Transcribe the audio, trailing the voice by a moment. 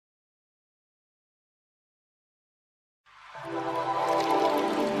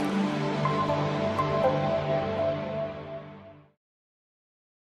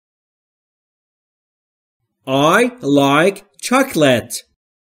I like chocolate.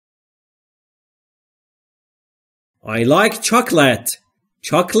 I like chocolate.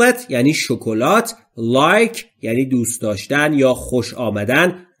 chocolate یعنی شکلات. like یعنی دوست داشتن یا خوش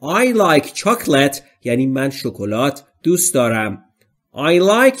آمدن. I like chocolate یعنی من شکلات دوست دارم. I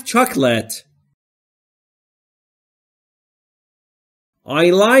like chocolate.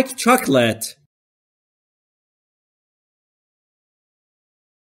 I like chocolate.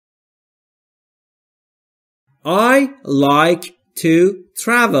 I like to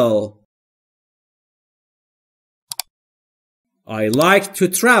travel. I like to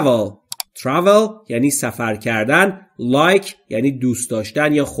travel. travel یعنی سفر کردن. like یعنی دوست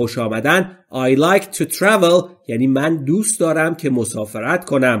داشتن یا خوش آمدن. I like to travel یعنی من دوست دارم که مسافرت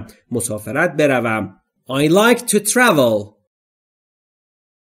کنم. مسافرت بروم. I like to travel.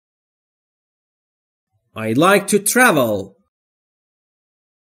 I like to travel.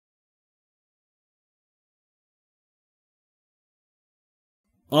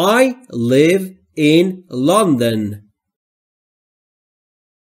 I live in London.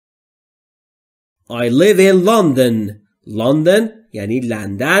 I live in London. London یعنی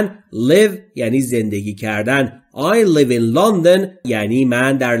لندن. live یعنی زندگی کردن. I live in London یعنی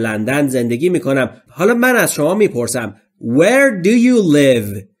من در لندن زندگی میکنم. حالا من از شما میپرسم Where do you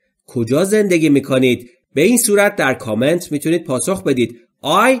live؟ کجا زندگی میکنید؟ به این صورت در کامنت میتونید پاسخ بدید.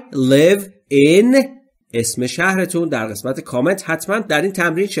 I live in اسم شهرتون در قسمت کامنت. حتما در این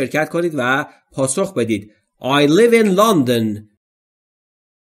تمرین شرکت کنید و پاسخ بدید. I live in London.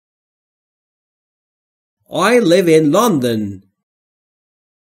 I live in London.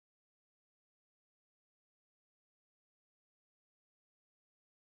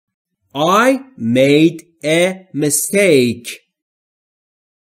 I made a mistake.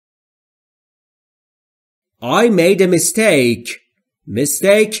 I made a mistake.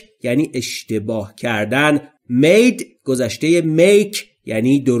 mistake یعنی اشتباه کردن. made گذشته make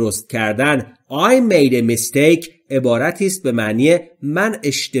یعنی درست کردن. I made a mistake عبارتی است به معنی من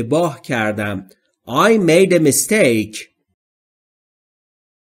اشتباه کردم. I made a mistake.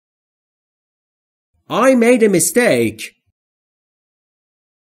 I made a mistake.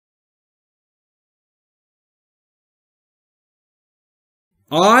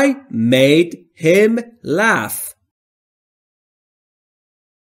 I made him laugh.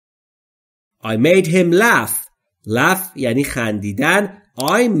 I made him laugh. laugh یعنی خندیدن.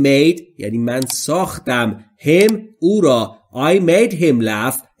 I made یعنی من ساختم. him او را. I made him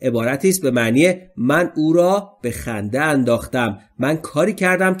laugh عبارتی است به معنی من او را به خنده انداختم. من کاری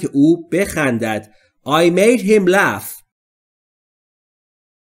کردم که او بخندد. I made him laugh.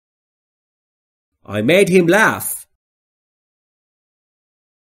 I made him laugh.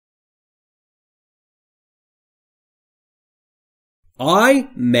 I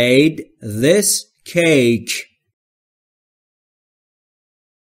made this cake.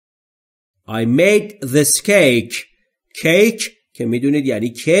 I made this cake. cake که میدونید یعنی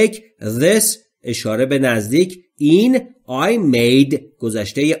کیک. this اشاره به نزدیک. این I made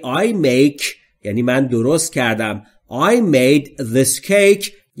گذشته I make یعنی من درست کردم. I made this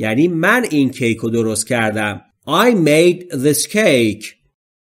cake یعنی من این کیک رو درست کردم. I made this cake.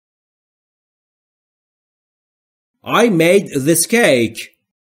 I made this cake.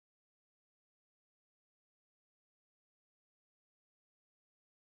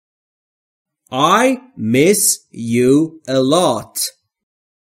 I miss you a lot.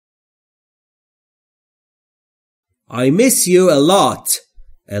 I miss you a lot.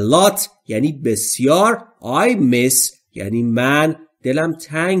 A lot یعنی بسیار. I miss یعنی من دلم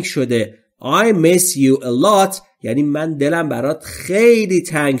تنگ شده. I miss you a lot یعنی من دلم برات خیلی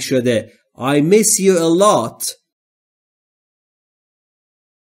تنگ شده. I miss you a lot.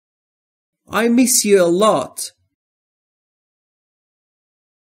 I miss you a lot.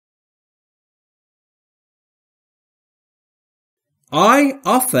 I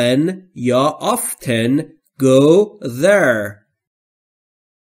often یا often go there.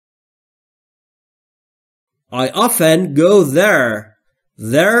 I often go there.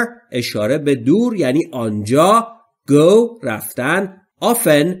 There اشاره به دور یعنی آنجا. Go رفتن.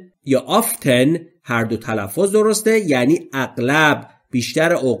 Often یا often هر دو تلفظ درسته یعنی اغلب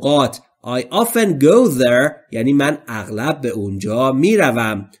بیشتر اوقات. I often go there یعنی من اغلب به اونجا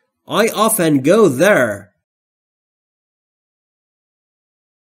میروم. I often go there.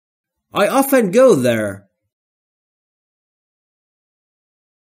 I often go there.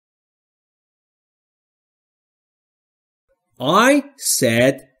 I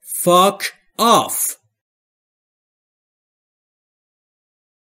said fuck off.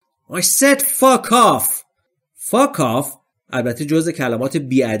 I said fuck off. Fuck off البته جزء کلمات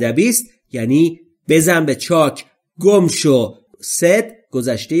بی‌ادبی است یعنی بزن به چاک، گم شو. said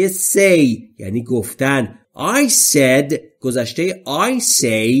گذشته say یعنی گفتن. I said گذشته I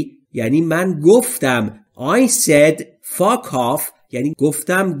say یعنی من گفتم. I said fuck off یعنی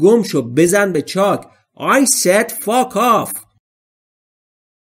گفتم گم شو، بزن به چاک. I said fuck off.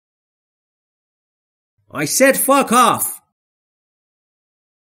 I said fuck off.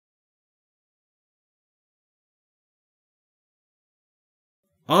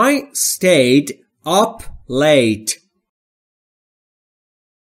 I stayed up late.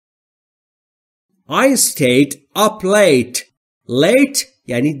 I stayed up late. Late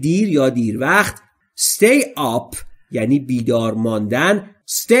یعنی دیر یا دیر وقت. Stay up یعنی بیدار ماندن.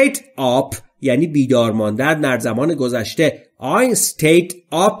 Stayed up یعنی بیدار ماندن در زمان گذشته. I stayed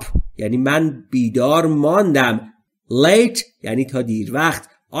up یعنی من بیدار ماندم. Late یعنی تا دیر وقت.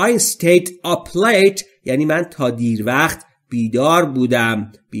 I stayed up late یعنی من تا دیر وقت بیدار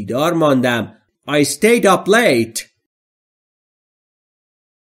بودم، بیدار ماندم. I stayed up late.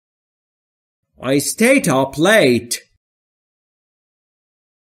 I stayed up late.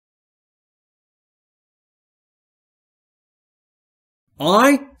 I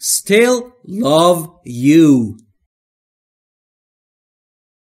still love you.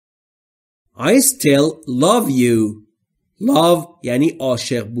 I still love you. Love یعنی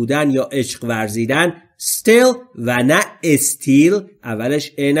عاشق بودن یا عشق ورزیدن. Still و نه still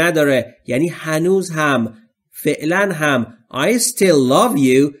اولش ا نداره یعنی هنوز هم، فعلا هم. I still love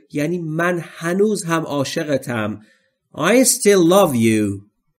you یعنی من هنوز هم عاشقتم. I still love you.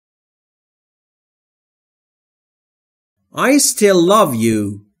 I still love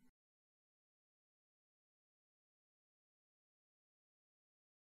you.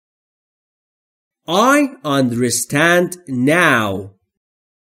 I understand now.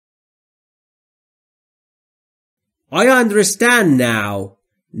 I understand now.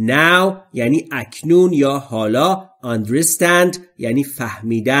 Now یعنی اکنون یا حالا. Understand یعنی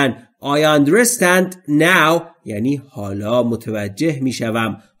فهمیدن. I understand now یعنی حالا متوجه می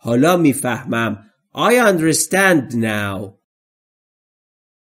شوم، حالا می فهمم. I understand now.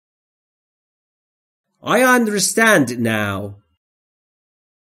 I understand now.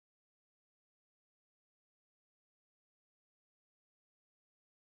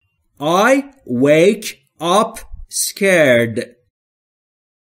 I wake up scared.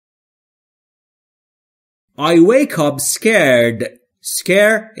 I wake up scared.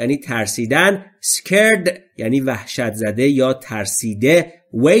 Scare یعنی ترسیدن. Scared یعنی وحشت زده یا ترسیده.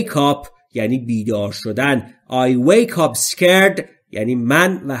 Wake up یعنی بیدار شدن. I wake up scared یعنی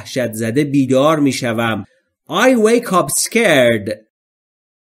من وحشت زده بیدار می شوم. I wake up scared.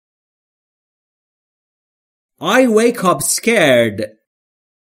 I wake up scared.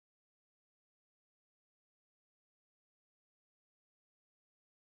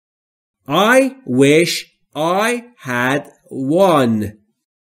 I wish I had won.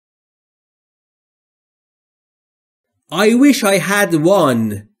 I wish I had won.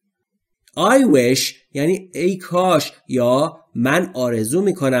 I wish یعنی ای کاش یا من آرزو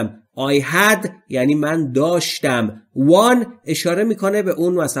میکنم. I had یعنی من داشتم. won اشاره میکنه به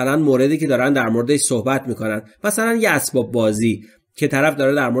اون مثلا موردی که دارن در موردش صحبت میکنن. مثلا یه اسباب بازی که طرف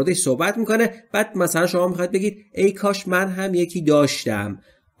داره در موردش صحبت میکنه، بعد مثلا شما میخواید بگید ای کاش من هم یکی داشتم.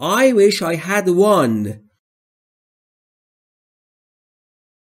 I wish I had one.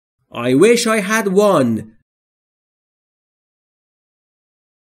 I wish I had one.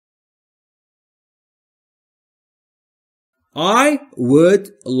 I would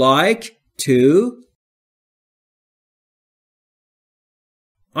like to.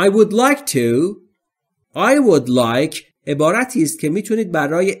 I would like to. I would like عبارتی است که میتونید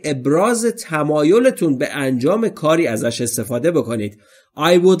برای ابراز تمایلتون به انجام کاری ازش استفاده بکنید.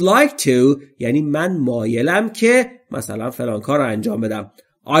 I would like to یعنی من مایلم که مثلا فلان کار رو انجام بدم.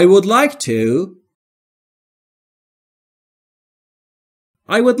 I would like to.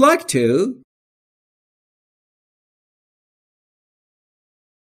 I would like to.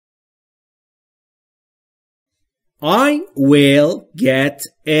 I will get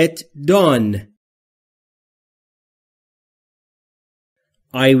it done.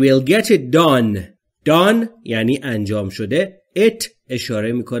 I will get it done. Done یعنی انجام شده. It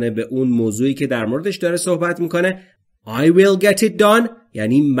اشاره میکنه به اون موضوعی که در موردش داره صحبت میکنه. I will get it done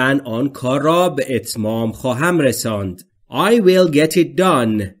یعنی من آن کار را به اتمام خواهم رساند. I will get it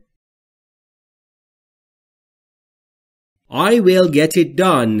done. I will get it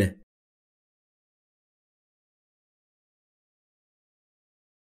done.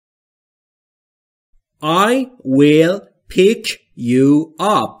 I will pick you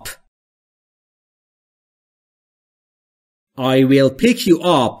up. I will pick you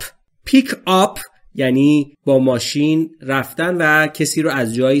up. Pick up یعنی با ماشین رفتن و کسی رو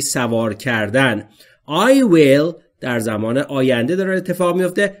از جایی سوار کردن. I will در زمان آینده داره اتفاق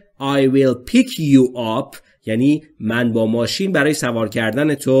میفته. I will pick you up یعنی من با ماشین برای سوار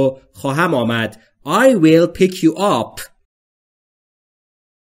کردن تو خواهم آمد. I will pick you up.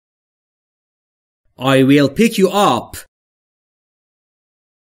 I will pick you up.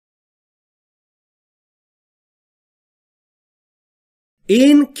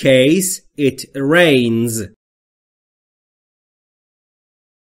 In case it rains.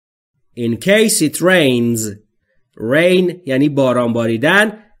 In case it rains. Rain یعنی باران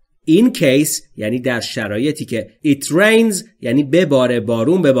باریدن. In case یعنی در شرایطی که it rains یعنی بباره،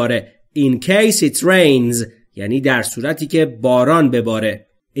 بارون بباره. In case it rains یعنی در صورتی که باران بباره.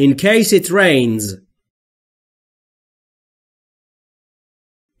 In case it rains.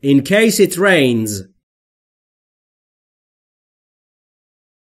 In case it rains.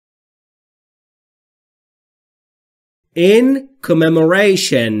 In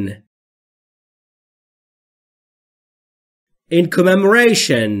commemoration. In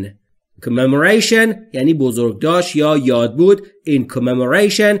commemoration. Commemoration یعنی بزرگداشت یا یادبود. In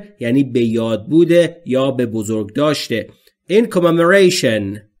commemoration یعنی به یادبود یا به بزرگداشته. In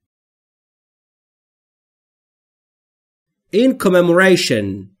commemoration. In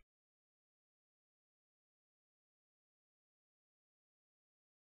commemoration.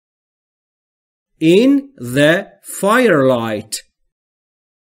 In the firelight.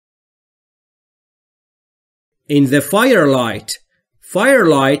 In the firelight.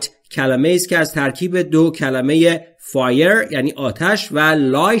 Firelight کلمه است که از ترکیب دو کلمه fire یعنی آتش و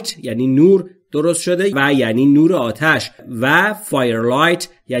light یعنی نور درست شده و یعنی نور آتش و firelight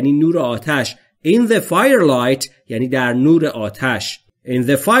یعنی نور آتش. In the firelight یعنی در نور آتش. In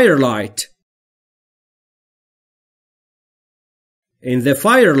the firelight. In the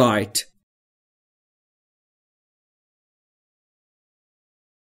firelight.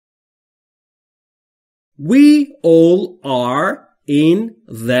 We all are in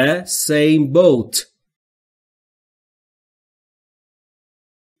the same boat.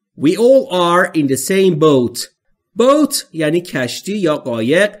 We all are in the same boat. Boat یعنی کشتی یا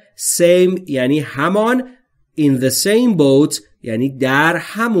قایق. Same یعنی همان. In the same boat یعنی در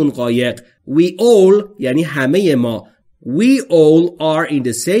همون قایق. We all یعنی همه ما. We all are in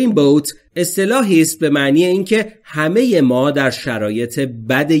the same boat اصطلاحی است به معنی اینکه همه ما در شرایط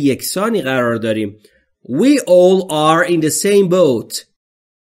بد یکسانی قرار داریم. We all are in the same boat.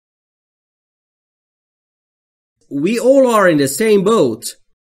 We all are in the same boat.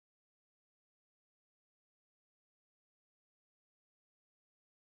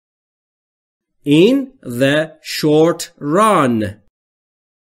 In the short run.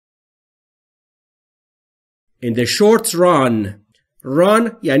 In the short run.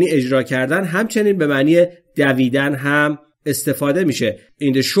 Run یعنی اجرا کردن، همچنین به معنی دویدن هم استفاده میشه.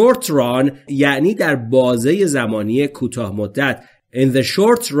 In the short run یعنی در بازه زمانی کوتاه مدت. In the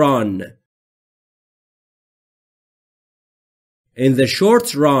short run. In the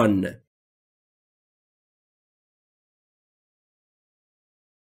short run.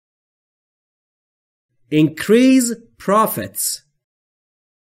 Increase profits.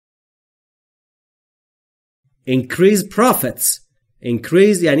 Increase profits.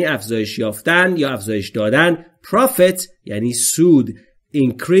 Increase یعنی افزایش یافتن یا افزایش دادن. Profit یعنی سود.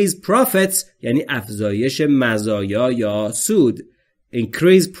 Increase profits یعنی افزایش مزایا یا سود.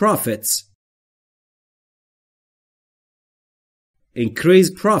 Increase profits. Increase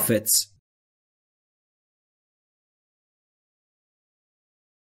profits.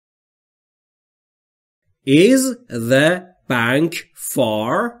 Is the bank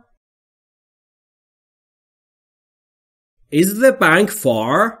far? Is the bank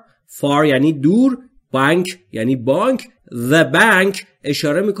far? Far یعنی دور. بانک یعنی بانک. The bank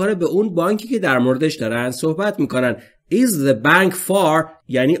اشاره میکنه به اون بانکی که در موردش دارن صحبت میکنن. Is the bank far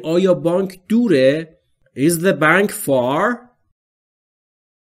یعنی آیا بانک دوره؟ Is the bank far?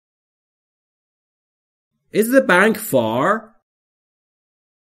 Is the bank far?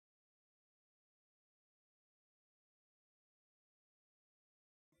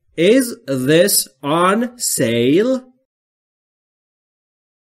 Is this on sale?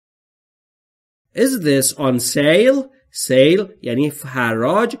 Is this on sale? Sale یعنی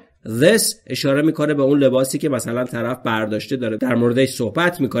حراج. This اشاره میکنه به اون لباسی که مثلا طرف برداشته داره در موردش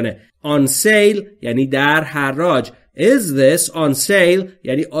صحبت میکنه. On sale یعنی در حراج. Is this on sale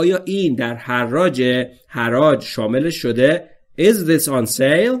یعنی آیا این در حراج شاملش شده. Is this on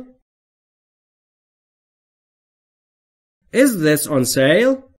sale? Is this on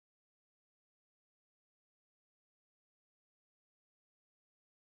sale?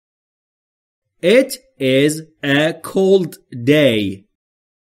 It is a cold day.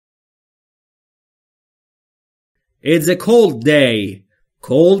 It's a cold day.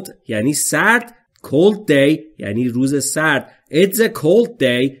 Cold یعنی سرد. Cold day یعنی روز سرد. It's a cold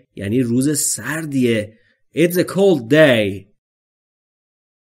day یعنی روز سردیه. It's a cold day.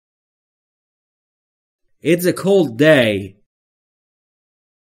 It's a cold day.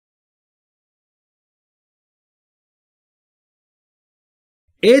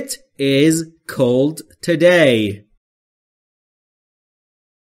 It is cold today.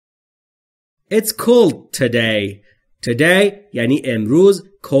 It's cold today. Today یعنی امروز.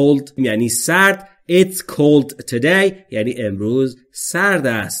 Cold یعنی سرد. It's cold today یعنی امروز سرد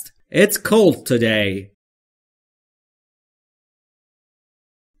است. It's cold today.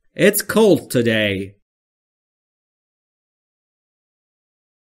 It's cold today.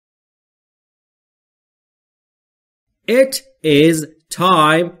 It is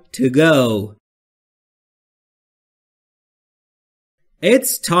time to go.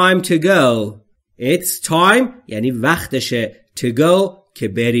 It's time to go. It's time یعنی وقتشه. To go که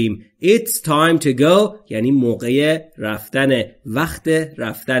بریم. It's time to go یعنی موقع رفتنه. وقت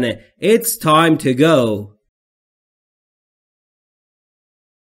رفتنه. It's time to go.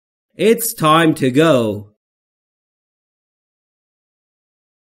 It's time to go.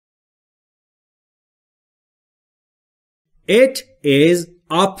 It is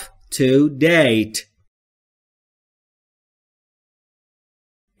up to date.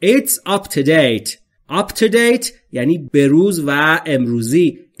 It's up to date. Up to date یعنی بروز و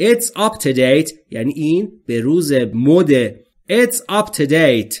امروزی. It's up to date یعنی این بروز مده. It's up to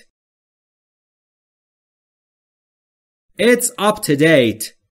date. It's up to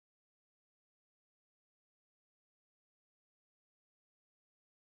date.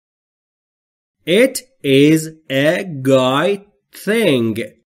 It is a guy thing.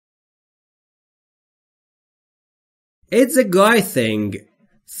 It's a guy thing.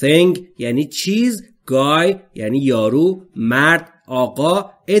 Thing یعنی چیز. Guy یعنی یارو. مرد.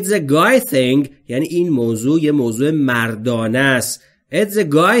 آقا. It's a guy thing یعنی این موضوع یه موضوع مردانه است. It's a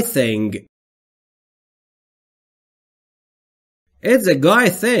guy thing. It's a guy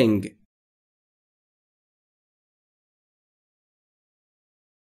thing.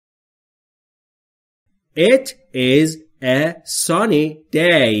 It is a sunny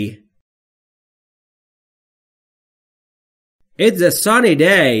day. It's a sunny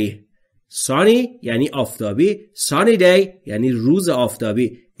day. Sunny یعنی آفتابی. Sunny day یعنی روز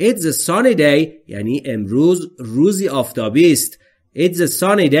آفتابی. It's a sunny day یعنی امروز روزی آفتابی است. It's a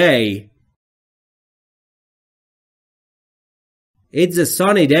sunny day. It's a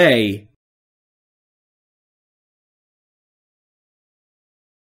sunny day.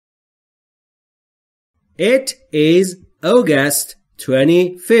 It is August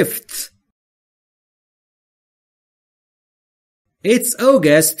 25th. It's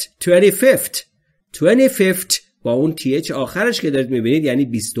August 25th. 25th با اون th آخرش که دارید میبینید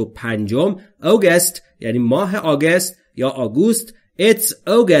یعنی 25م. August یعنی ماه آگست یا آگوست. It's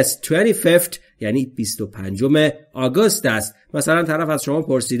August 25th یعنی 25 آگوست است. مثلا طرف از شما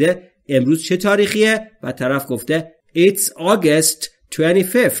پرسیده امروز چه تاریخیه و طرف گفته It's August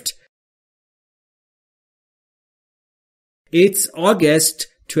 25th. It's August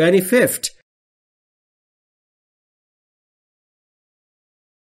 25th.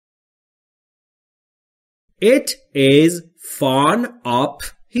 It is fun up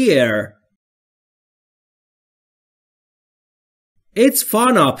here. It's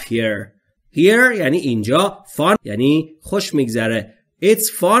fun up here. Here یعنی اینجا. Fun یعنی خوش میگذره. It's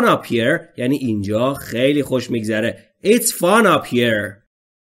fun up here یعنی اینجا خیلی خوش میگذره. It's fun up here.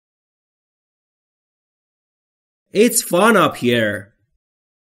 It's fun up here.